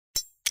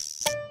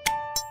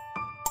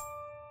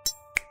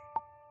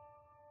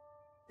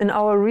In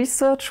our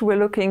research, we're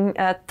looking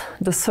at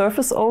the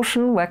surface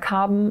ocean where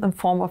carbon in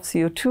form of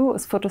CO2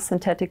 is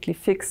photosynthetically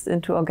fixed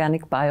into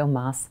organic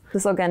biomass.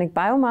 This organic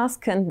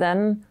biomass can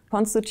then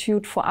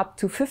constitute for up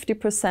to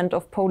 50%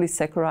 of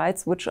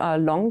polysaccharides, which are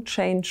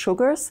long-chain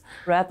sugars,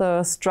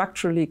 rather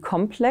structurally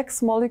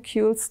complex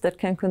molecules that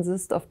can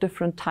consist of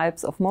different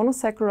types of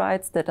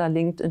monosaccharides that are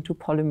linked into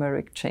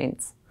polymeric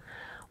chains.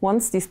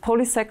 Once these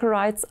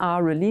polysaccharides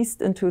are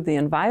released into the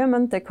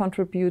environment, they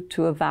contribute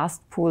to a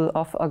vast pool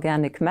of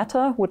organic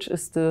matter, which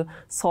is the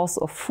source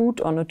of food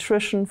or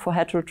nutrition for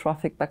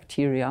heterotrophic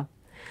bacteria.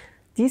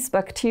 These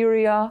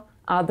bacteria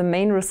are the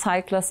main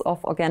recyclers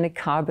of organic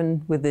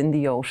carbon within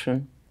the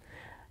ocean.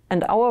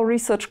 And our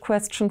research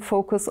question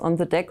focuses on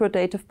the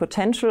degradative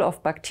potential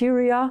of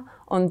bacteria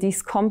on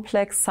these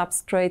complex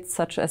substrates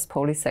such as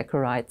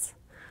polysaccharides.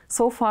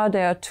 So far,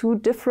 there are two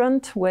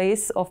different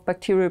ways of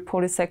bacterial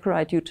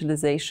polysaccharide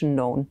utilization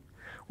known.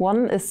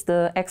 One is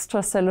the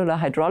extracellular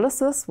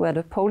hydrolysis, where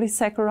the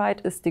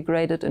polysaccharide is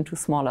degraded into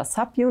smaller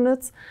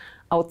subunits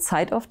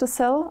outside of the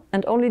cell,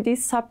 and only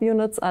these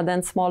subunits are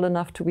then small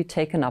enough to be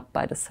taken up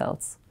by the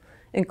cells.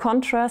 In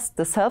contrast,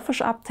 the selfish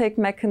uptake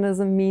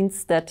mechanism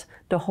means that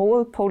the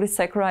whole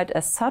polysaccharide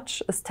as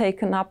such is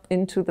taken up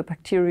into the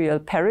bacterial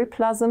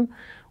periplasm,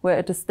 where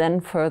it is then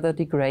further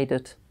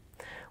degraded.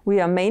 We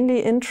are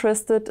mainly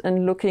interested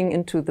in looking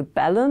into the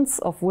balance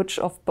of which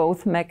of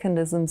both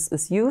mechanisms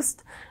is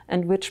used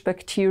and which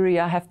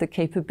bacteria have the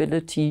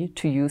capability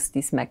to use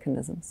these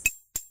mechanisms.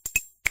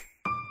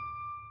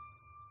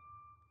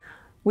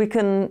 We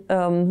can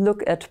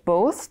look at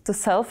both the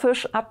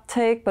selfish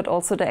uptake but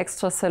also the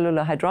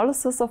extracellular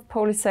hydrolysis of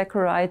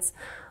polysaccharides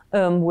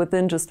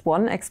within just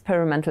one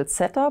experimental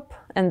setup,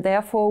 and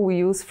therefore we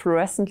use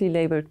fluorescently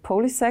labeled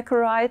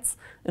polysaccharides,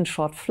 in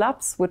short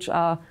FLA-PS, which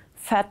are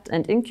fed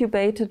and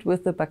incubated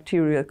with the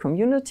bacterial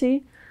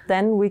community.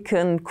 Then we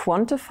can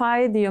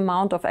quantify the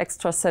amount of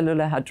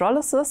extracellular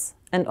hydrolysis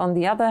and on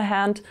the other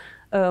hand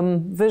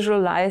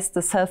visualize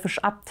the selfish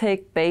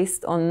uptake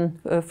based on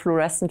a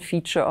fluorescent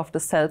feature of the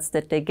cells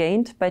that they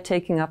gained by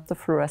taking up the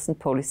fluorescent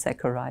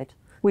polysaccharide.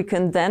 We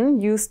can then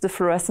use the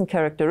fluorescent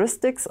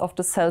characteristics of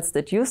the cells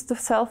that use the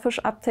selfish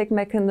uptake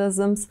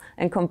mechanisms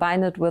and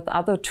combine it with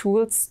other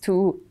tools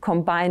to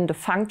combine the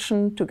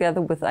function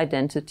together with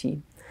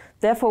identity.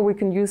 Therefore, we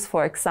can use,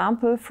 for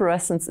example,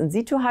 fluorescence in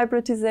situ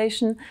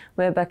hybridization,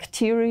 where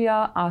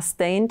bacteria are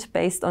stained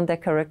based on their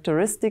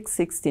characteristic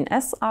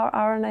 16S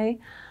rRNA,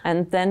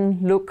 and then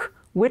look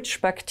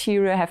which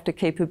bacteria have the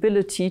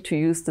capability to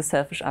use the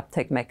selfish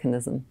uptake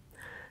mechanism.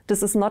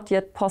 This is not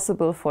yet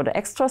possible for the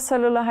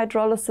extracellular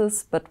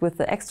hydrolysis, but with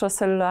the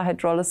extracellular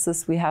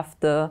hydrolysis, we have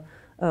the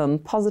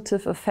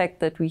positive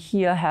effect that we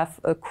here have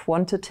a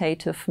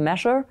quantitative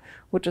measure,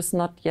 which is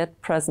not yet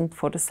present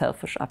for the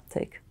selfish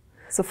uptake.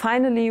 So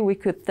finally, we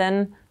could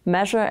then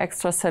measure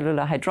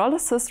extracellular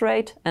hydrolysis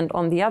rate and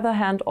on the other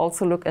hand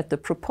also look at the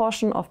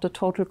proportion of the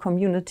total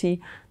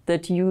community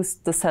that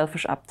used the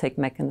selfish uptake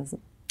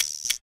mechanism.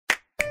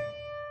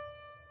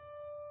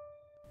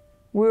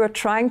 We were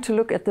trying to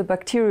look at the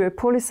bacterial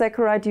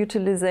polysaccharide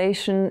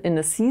utilization in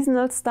a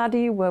seasonal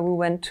study where we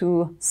went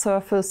to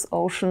surface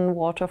ocean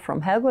water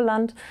from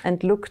Helgoland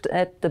and looked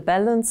at the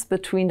balance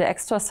between the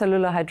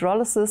extracellular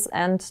hydrolysis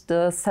and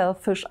the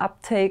selfish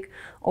uptake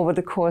over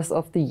the course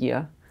of the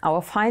year.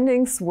 Our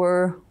findings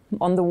were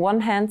on the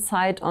one hand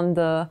side on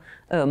the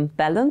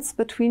balance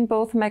between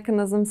both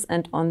mechanisms,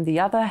 and on the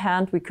other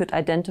hand we could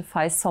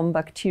identify some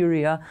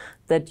bacteria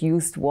that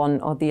used one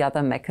or the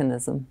other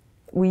mechanism.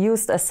 We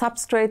used as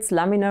substrates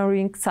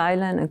laminarine,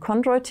 xylane and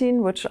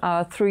chondroitin, which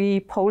are three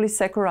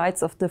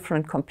polysaccharides of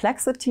different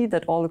complexity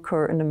that all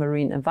occur in the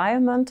marine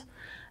environment.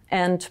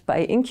 And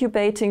by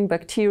incubating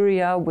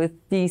bacteria with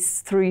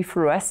these three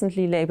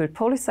fluorescently labeled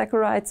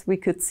polysaccharides, we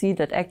could see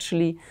that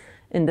actually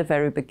in the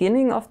very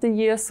beginning of the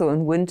year, so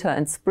in winter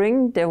and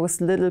spring, there was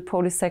little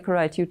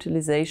polysaccharide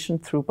utilization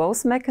through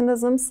both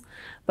mechanisms.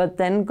 But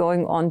then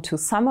going on to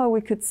summer, we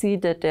could see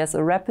that there's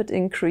a rapid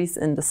increase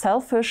in the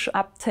selfish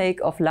uptake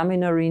of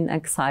laminarine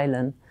and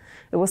xylane.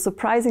 It was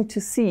surprising to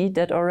see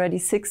that already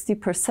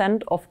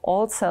 60% of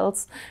all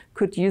cells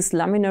could use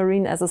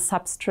laminarine as a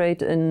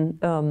substrate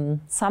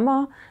in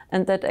summer,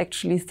 and that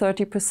actually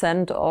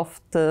 30% of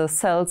the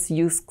cells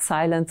use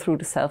xylane through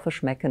the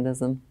selfish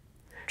mechanism.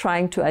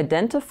 Trying to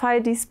identify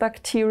these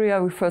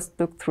bacteria, we first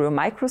looked through a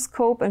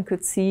microscope and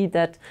could see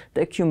that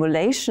the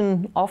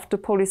accumulation of the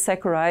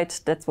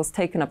polysaccharide that was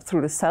taken up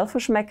through the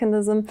selfish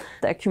mechanism,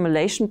 the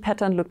accumulation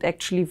pattern looked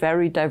actually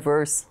very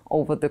diverse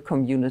over the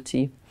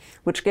community,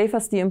 which gave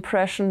us the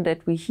impression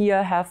that we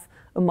here have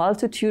a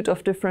multitude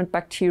of different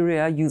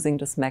bacteria using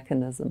this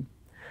mechanism.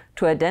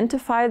 To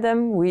identify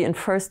them, we in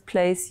first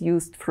place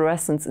used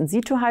fluorescence in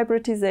situ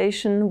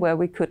hybridization, where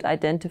we could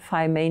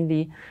identify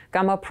mainly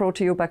gamma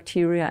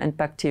proteobacteria and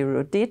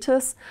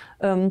Bacteroidetes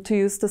to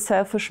use the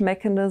selfish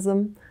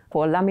mechanism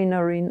for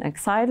laminarine and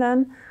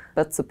xylane.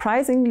 But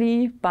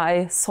surprisingly,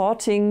 by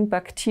sorting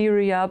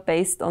bacteria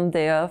based on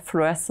their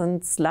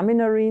fluorescence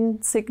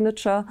laminarine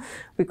signature,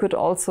 we could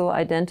also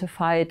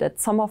identify that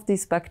some of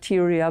these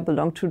bacteria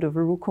belong to the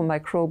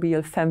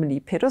verrucomicrobial family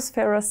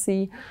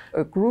Pedospheraceae,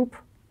 a group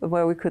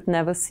where we could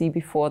never see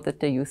before that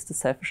they use the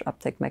selfish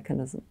uptake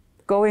mechanism.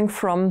 Going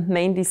from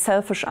mainly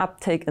selfish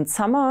uptake in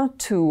summer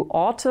to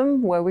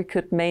autumn, where we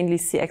could mainly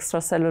see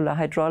extracellular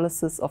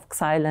hydrolysis of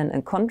xylan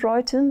and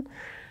chondroitin.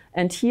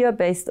 And here,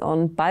 based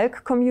on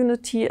bulk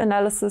community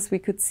analysis, we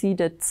could see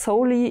that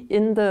solely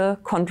in the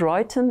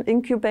chondroitin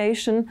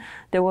incubation,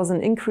 there was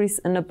an increase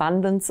in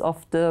abundance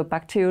of the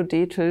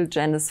bacterodetyl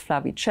genus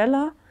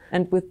Flavicella.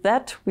 And with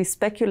that, we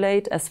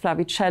speculate, as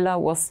Flavicella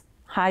was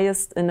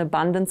highest in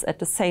abundance at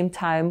the same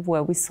time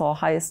where we saw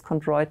highest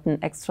chondroitin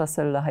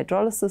extracellular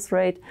hydrolysis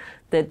rate,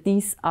 that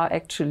these are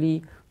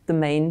actually the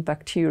main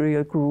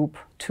bacterial group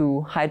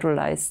to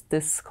hydrolyze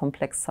this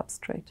complex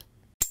substrate.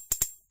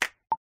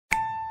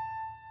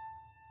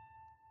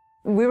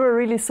 We were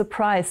really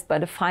surprised by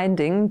the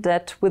finding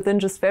that within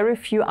just very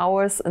few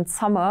hours in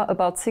summer,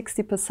 about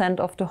 60%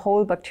 of the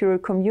whole bacterial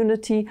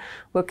community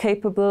were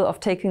capable of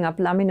taking up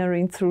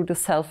laminarine through the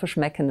selfish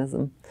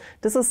mechanism.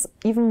 This is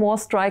even more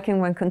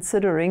striking when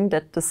considering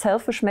that the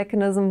selfish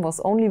mechanism was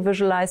only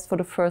visualized for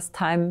the first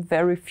time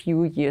very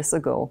few years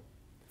ago.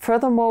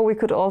 Furthermore, we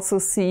could also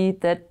see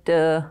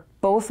that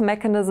both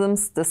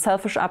mechanisms, the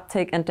selfish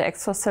uptake and the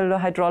extracellular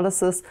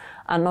hydrolysis,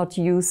 are not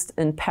used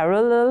in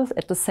parallel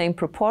at the same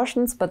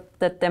proportions, but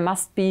that there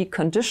must be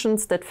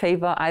conditions that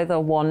favor either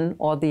one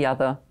or the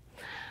other.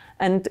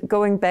 And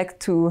going back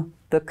to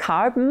the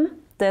carbon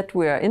that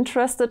we are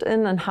interested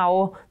in and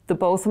how the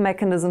both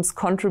mechanisms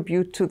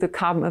contribute to the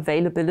carbon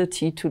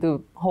availability to the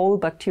whole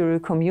bacterial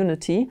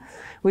community,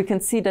 we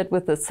can see that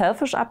with the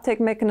selfish uptake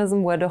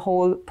mechanism, where the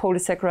whole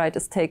polysaccharide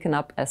is taken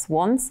up as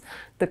once,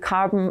 the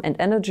carbon and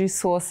energy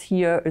source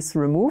here is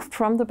removed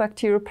from the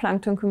bacterial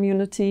plankton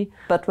community.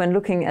 But when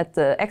looking at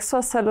the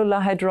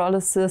extracellular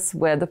hydrolysis,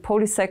 where the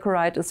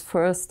polysaccharide is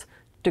first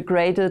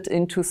degraded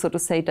into, so to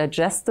say,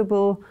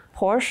 digestible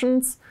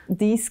portions,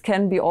 these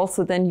can be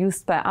also then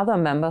used by other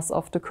members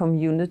of the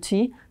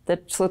community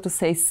that, so to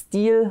say,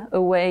 steal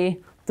away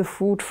the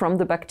food from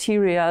the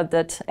bacteria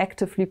that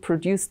actively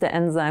produce the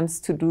enzymes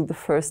to do the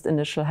first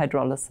initial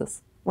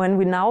hydrolysis. When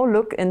we now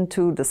look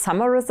into the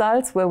summer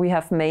results, where we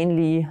have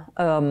mainly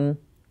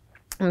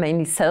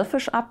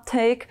selfish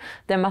uptake,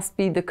 there must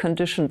be the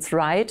conditions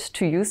right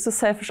to use the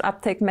selfish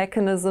uptake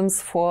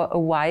mechanisms for a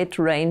wide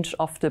range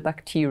of the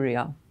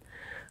bacteria.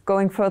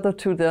 Going further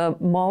to the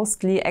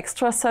mostly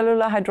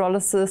extracellular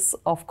hydrolysis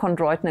of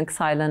chondroitin and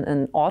xylan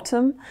in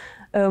autumn,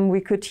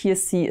 we could here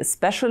see a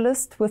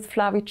specialist with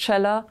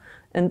Flavicella.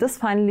 And this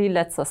finally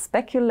lets us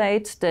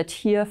speculate that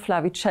here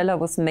Flavicella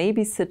was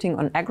maybe sitting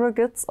on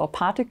aggregates or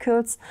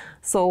particles,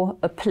 so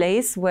a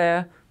place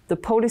where the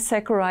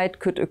polysaccharide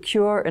could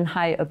occur in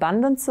high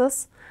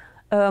abundances,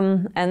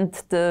 and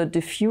the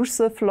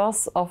diffusive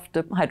loss of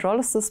the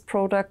hydrolysis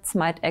products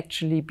might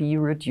actually be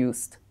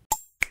reduced.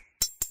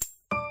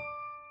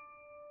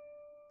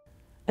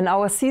 In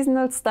our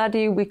seasonal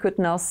study, we could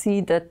now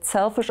see that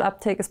selfish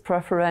uptake is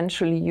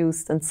preferentially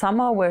used in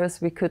summer, whereas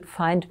we could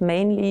find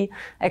mainly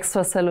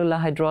extracellular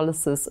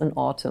hydrolysis in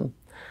autumn.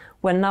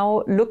 When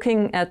now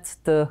looking at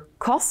the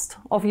cost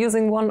of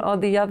using one or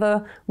the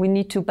other, we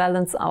need to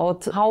balance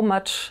out how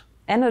much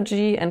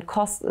energy and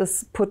cost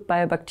is put by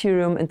a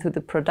bacterium into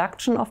the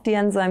production of the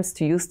enzymes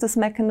to use this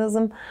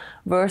mechanism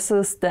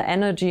versus the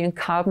energy and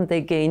carbon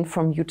they gain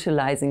from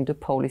utilizing the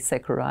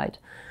polysaccharide.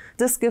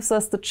 This gives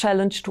us the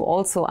challenge to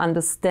also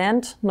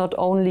understand not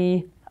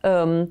only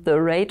the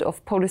rate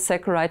of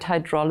polysaccharide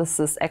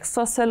hydrolysis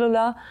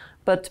extracellular,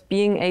 but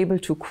being able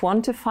to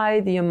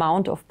quantify the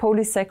amount of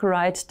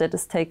polysaccharide that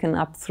is taken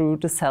up through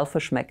the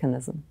selfish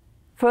mechanism.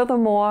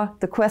 Furthermore,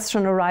 the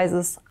question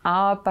arises,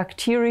 are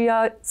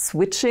bacteria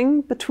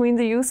switching between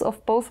the use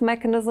of both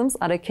mechanisms?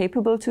 Are they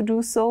capable to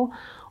do so?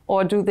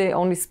 Or do they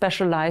only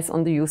specialize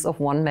on the use of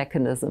one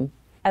mechanism?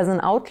 As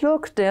an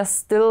outlook, there's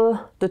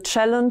still the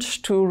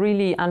challenge to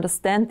really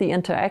understand the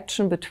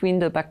interaction between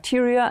the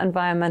bacteria,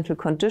 environmental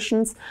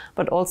conditions,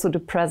 but also the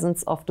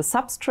presence of the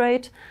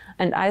substrate.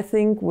 And I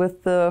think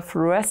with the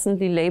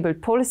fluorescently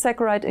labeled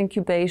polysaccharide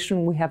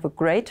incubation, we have a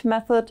great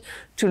method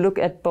to look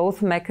at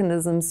both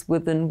mechanisms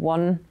within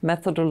one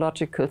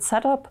methodological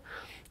setup,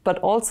 but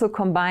also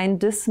combine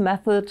this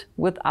method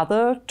with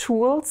other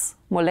tools,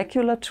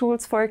 molecular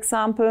tools, for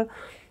example,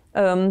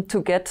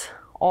 to get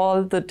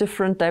all the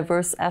different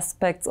diverse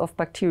aspects of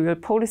bacterial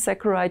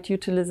polysaccharide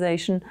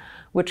utilization,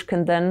 which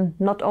can then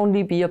not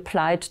only be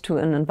applied to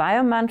an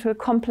environmental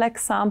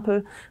complex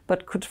sample,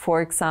 but could,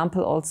 for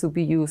example, also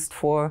be used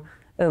for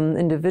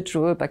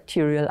individual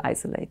bacterial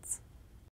isolates.